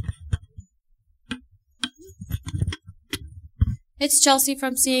 It's Chelsea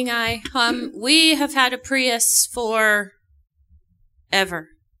from Seeing Eye. We have had a Prius for ever.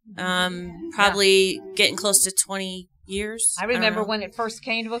 Probably getting close to 20 years. I remember when it first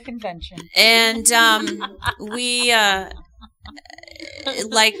came to a convention. And we,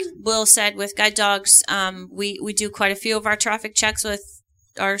 like Will said, with Guide Dogs, we do quite a few of our traffic checks with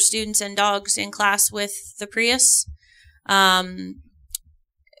our students and dogs in class with the Prius.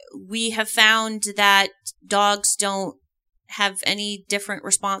 We have found that dogs don't have any different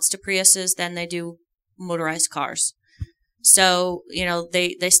response to Priuses than they do motorized cars. So,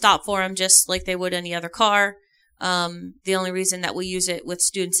 they stop for them just like they would any other car. The only reason that we use it with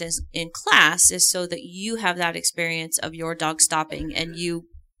students in class is so that you have that experience of your dog stopping and you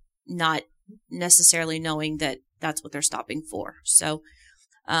not necessarily knowing that that's what they're stopping for. So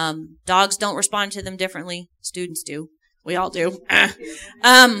dogs don't respond to them differently. Students do. We all do.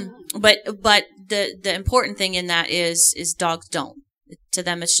 But the important thing in that is dogs don't. To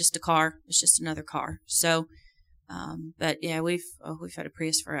them, it's just a car. It's just another car. So, but yeah, we've had a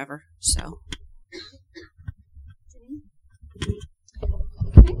Prius forever. So.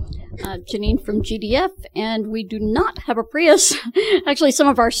 Janine from GDF, and we do not have a Prius. Actually, some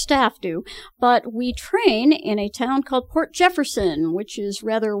of our staff do. But we train in a town called Port Jefferson, which is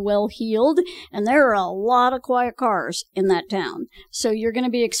rather well-heeled, and there are a lot of quiet cars in that town. So you're going to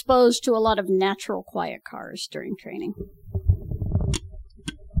be exposed to a lot of natural quiet cars during training.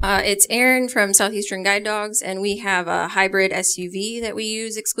 It's Erin from Southeastern Guide Dogs, and we have a hybrid SUV that we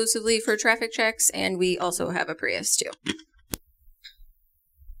use exclusively for traffic checks, and we also have a Prius, too.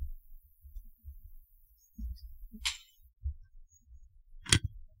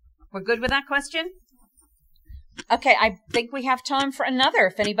 We're good with that question? Okay, I think we have time for another,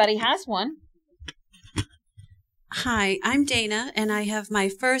 if anybody has one. Hi, I'm Dana, and I have my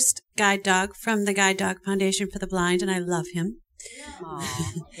first guide dog from the Guide Dog Foundation for the Blind, and I love him.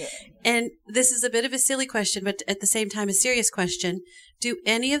 And this is a bit of a silly question, but at the same time a serious question. Do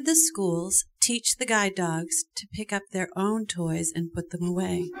any of the schools teach the guide dogs to pick up their own toys and put them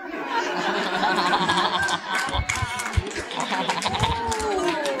away?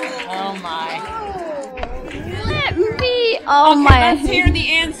 Oh my. Let me, oh okay, my. Let's hear the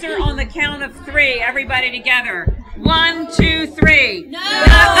answer on the count of 3. Everybody together. 1, 2, 3. No!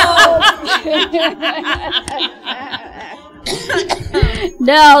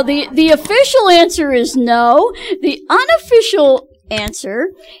 No, the official answer is no. The unofficial answer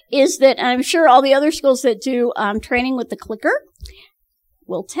is that, and I'm sure all the other schools that do training with the clicker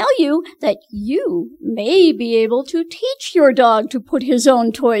will tell you that you may be able to teach your dog to put his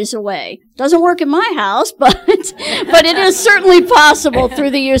own toys away. Doesn't work in my house, but it is certainly possible through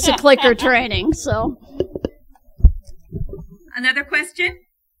the use of clicker training. So, another question?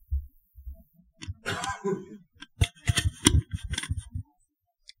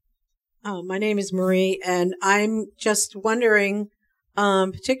 My name is Marie, and I'm just wondering,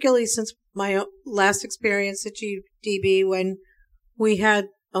 particularly since my last experience at GDB, when we had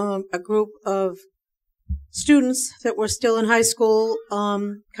a group of students that were still in high school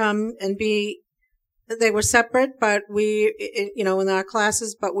come and they were separate, but in our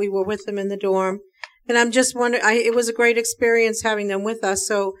classes, but we were with them in the dorm. And I'm just wondering, it was a great experience having them with us.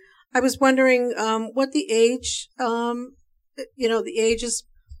 So I was wondering what the age, the ages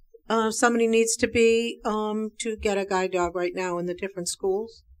somebody needs to be to get a guide dog right now in the different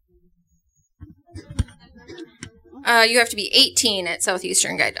schools. You have to be 18 at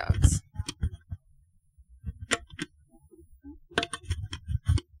Southeastern Guide Dogs.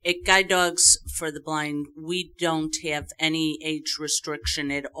 At Guide Dogs for the Blind, we don't have any age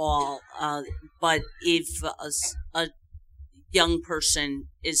restriction at all. But if a young person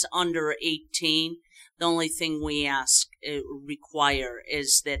is under 18, the only thing we require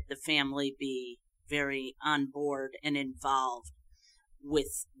is that the family be very on board and involved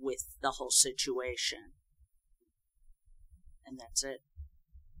with the whole situation. And that's it.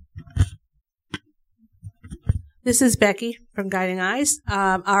 This is Becky from Guiding Eyes.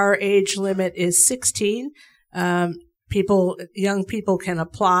 Our age limit is 16. Young people can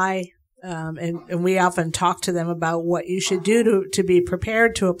apply, and we often talk to them about what you should do to be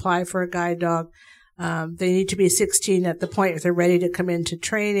prepared to apply for a guide dog. They need to be 16 at the point if they're ready to come into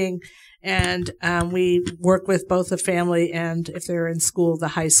training. And we work with both the family and, if they're in school, the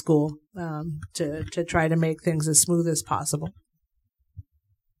high school, to try to make things as smooth as possible.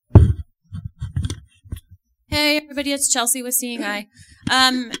 Hey, everybody, it's Chelsea with Seeing Eye.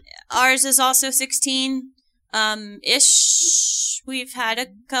 Ours is also 16 ish. We've had a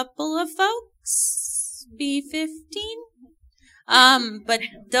couple of folks be 15. But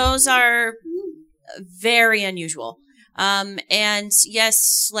those are very unusual. And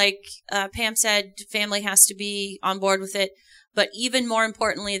yes, like Pam said, family has to be on board with it. But even more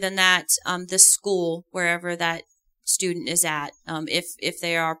importantly than that, the school, wherever that student is at, if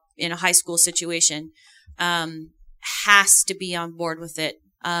they are in a high school situation, has to be on board with it.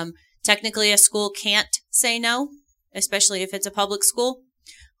 Technically, a school can't say no, especially if it's a public school.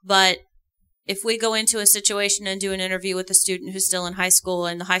 But if we go into a situation and do an interview with a student who's still in high school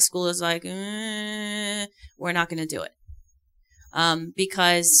and the high school is like, we're not going to do it.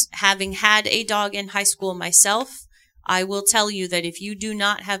 Because having had a dog in high school myself, I will tell you that if you do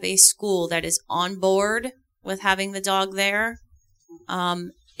not have a school that is on board with having the dog there.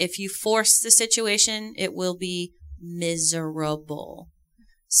 If you force the situation, it will be miserable.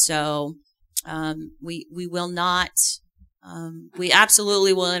 So we will not. We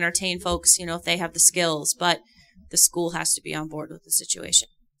absolutely will entertain folks, if they have the skills, but the school has to be on board with the situation.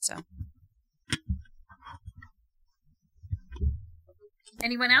 So.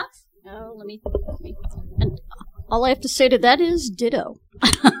 Anyone else? Oh, let me. And all I have to say to that is ditto.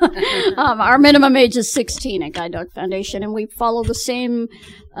 Our minimum age is 16 at Guide Dog Foundation, and we follow the same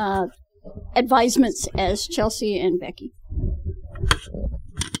advisements as Chelsea and Becky.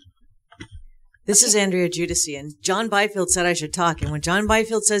 This is Andrea Giudice, and John Byfield said I should talk. And when John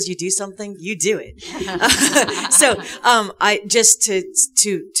Byfield says you do something, you do it. I just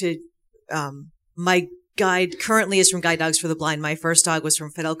my guide currently is from Guide Dogs for the Blind. My first dog was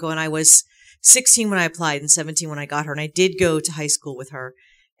from Fidelco, and I was 16 when I applied and 17 when I got her. And I did go to high school with her.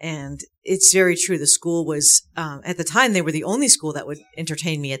 And it's very true. The school was, at the time, they were the only school that would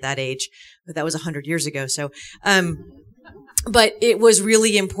entertain me at that age. But that was 100 years ago. So, but it was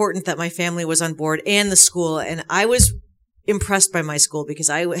really important that my family was on board and the school. And I was impressed by my school because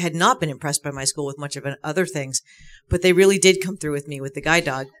I had not been impressed by my school with much of other things, but they really did come through with me with the guide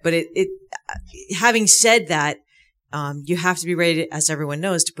dog. But having said that, you have to be ready to, as everyone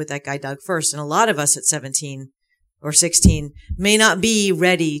knows, to put that guide dog first. And a lot of us at 17 or 16 may not be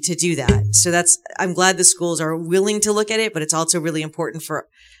ready to do that. So I'm glad the schools are willing to look at it, but it's also really important for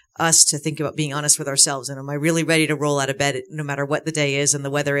us to think about being honest with ourselves. And am I really ready to roll out of bed no matter what the day is and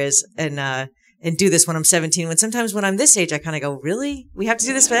the weather is and do this when I'm 17, when sometimes when I'm this age, I kind of go, really? We have to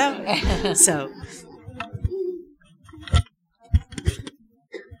do this now? So.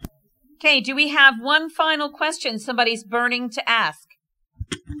 Okay, do we have one final question somebody's burning to ask?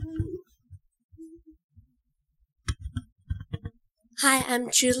 Hi, I'm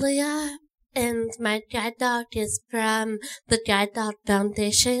Julia, and my guide dog is from the Guide Dog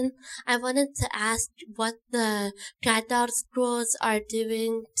Foundation. I wanted to ask what the guide dog schools are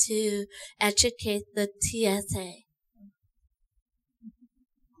doing to educate the TSA.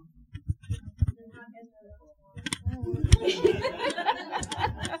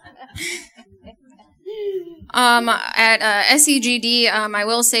 At SEGD, I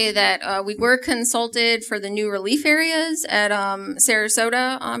will say that we were consulted for the new relief areas at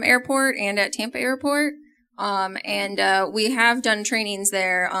Sarasota Airport and at Tampa Airport. And we have done trainings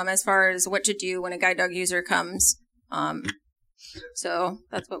there as far as what to do when a guide dog user comes. So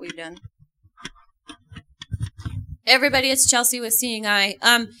that's what we've done. Everybody, it's Chelsea with Seeing Eye.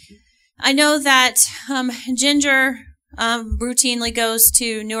 I know that Ginger routinely goes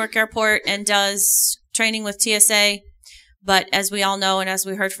to Newark Airport and does training with TSA, but as we all know, and as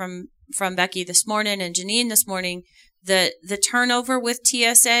we heard from Becky this morning and Janine this morning, the turnover with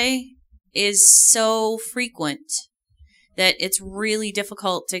TSA is so frequent that it's really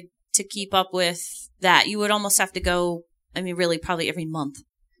difficult to keep up with that. You would almost have to go, really probably every month.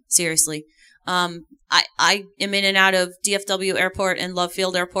 Seriously. I am in and out of DFW Airport and Love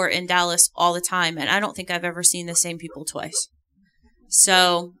Field Airport in Dallas all the time, and I don't think I've ever seen the same people twice.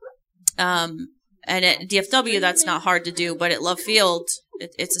 So, and at DFW, that's not hard to do, but at Love Field,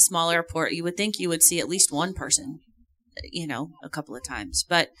 it's a small airport. You would think you would see at least one person, a couple of times.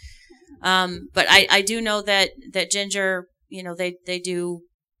 But I do know that Ginger, they do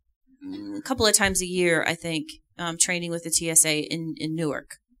a couple of times a year, I think, training with the TSA in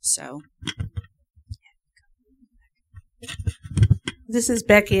Newark. So. This is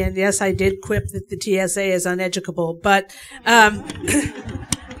Becky, and yes, I did quip that the TSA is uneducable, but I'm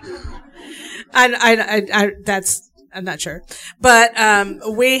not sure. But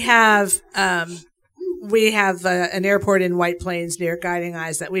we have an airport in White Plains near Guiding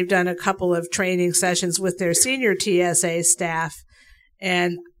Eyes that we've done a couple of training sessions with their senior TSA staff.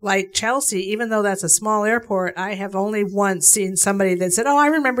 And like Chelsea, even though that's a small airport, I have only once seen somebody that said, "Oh, I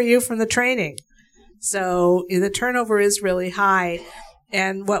remember you from the training." So the turnover is really high.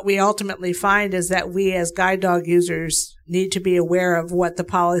 And what we ultimately find is that we as guide dog users need to be aware of what the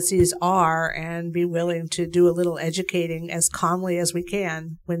policies are and be willing to do a little educating as calmly as we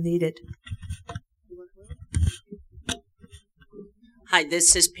can when needed. Hi,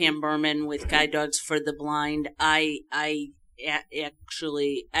 this is Pam Berman with Guide Dogs for the Blind. I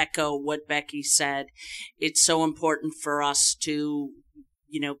actually echo what Becky said. It's so important for us to,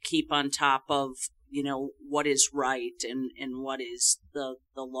 keep on top of, what is right and what is the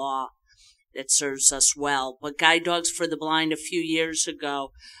law that serves us well. But Guide Dogs for the Blind a few years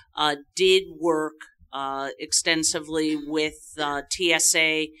ago did work extensively with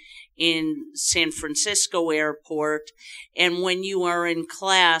TSA in San Francisco Airport. And when you are in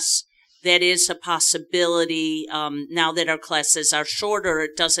class, that is a possibility. Now that our classes are shorter,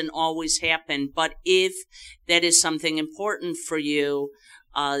 it doesn't always happen. But if that is something important for you,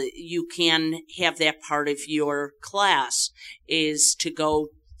 you can have that part of your class is to go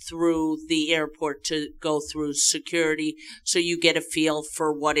through the airport, to go through security, so you get a feel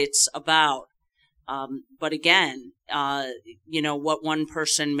for what it's about. But again, what one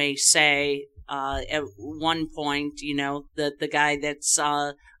person may say at one point, the guy that's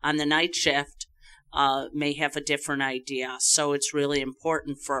on the night shift may have a different idea. So it's really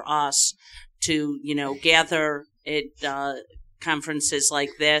important for us to, gather at conferences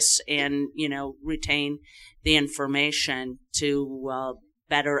like this and, retain the information to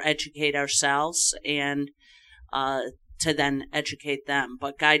better educate ourselves and to then educate them.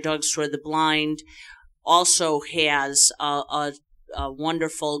 But Guide Dogs for the Blind also has a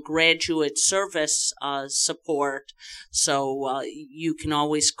wonderful graduate service support. So you can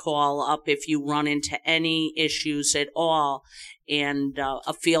always call up if you run into any issues at all. And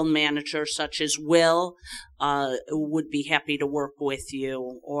a field manager such as Will would be happy to work with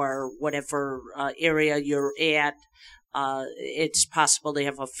you, or whatever area you're at. It's possible to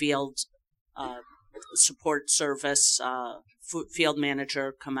have a field support service field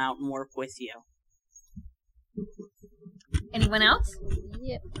manager come out and work with you. Anyone else?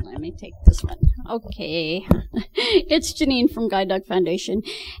 Yep, let me take this one. Okay. It's Janine from Guide Dog Foundation,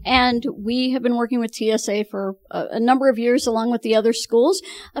 and we have been working with TSA for a number of years along with the other schools.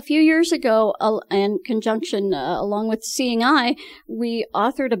 A few years ago, in conjunction along with Seeing Eye, we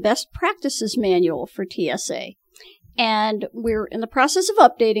authored a best practices manual for TSA. And we're in the process of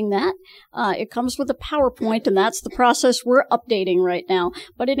updating that. It comes with a PowerPoint, and that's the process we're updating right now.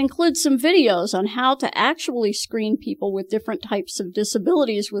 But it includes some videos on how to actually screen people with different types of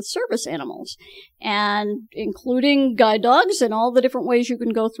disabilities with service animals, and including guide dogs and all the different ways you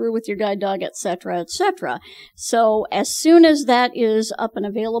can go through with your guide dog, etc., etc. So as soon as that is up and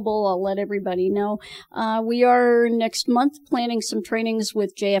available, I'll let everybody know. We are next month planning some trainings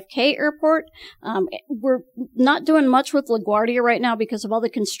with JFK Airport. We're not doing much with LaGuardia right now because of all the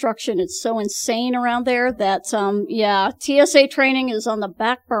construction. It's so insane around there that, TSA training is on the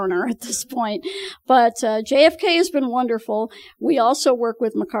back burner at this point. But JFK has been wonderful. We also work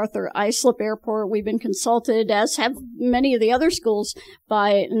with MacArthur Islip Airport. We've been consulted, as have many of the other schools,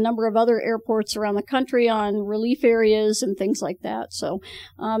 by a number of other airports around the country on relief areas and things like that. So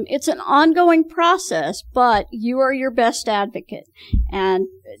it's an ongoing process, but you are your best advocate. And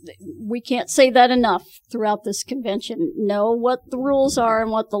we can't say that enough throughout this convention. Know what the rules are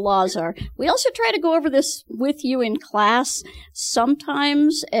and what the laws are. We also try to go over this with you in class.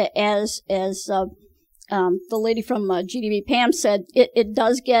 Sometimes, as the lady from GDB, Pam, said, it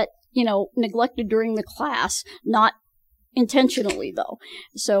does get, neglected during the class, not intentionally though.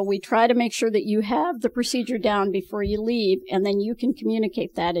 So we try to make sure that you have the procedure down before you leave, and then you can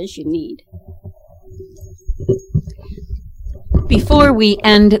communicate that as you need. Before we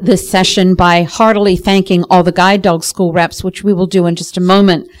end this session by heartily thanking all the guide dog school reps, which we will do in just a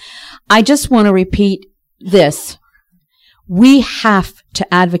moment, I just want to repeat this. We have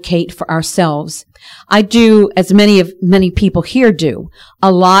to advocate for ourselves. I do, as many people here do,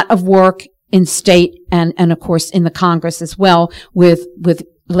 a lot of work in state and of course in the Congress as well with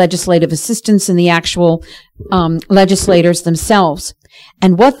legislative assistance and the actual legislators themselves.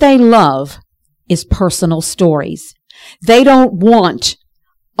 And what they love is personal stories. They don't want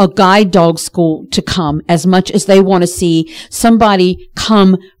a guide dog school to come as much as they want to see somebody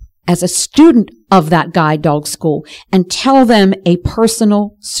come as a student of that guide dog school and tell them a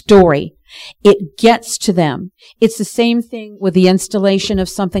personal story. It gets to them. It's the same thing with the installation of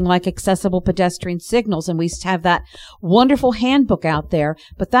something like accessible pedestrian signals, and we have that wonderful handbook out there,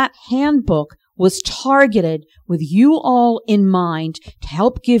 but that handbook was targeted with you all in mind to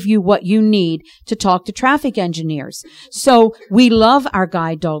help give you what you need to talk to traffic engineers. So we love our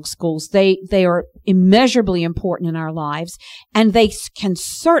guide dog schools. They are immeasurably important in our lives, and they can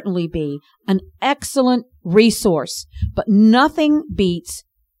certainly be an excellent resource, but nothing beats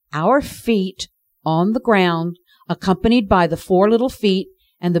our feet on the ground, accompanied by the 4 little feet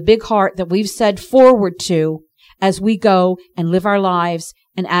and the big heart that we've said forward to as we go and live our lives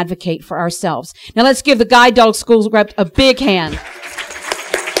and advocate for ourselves. Now let's give the guide dog schools rep a big hand.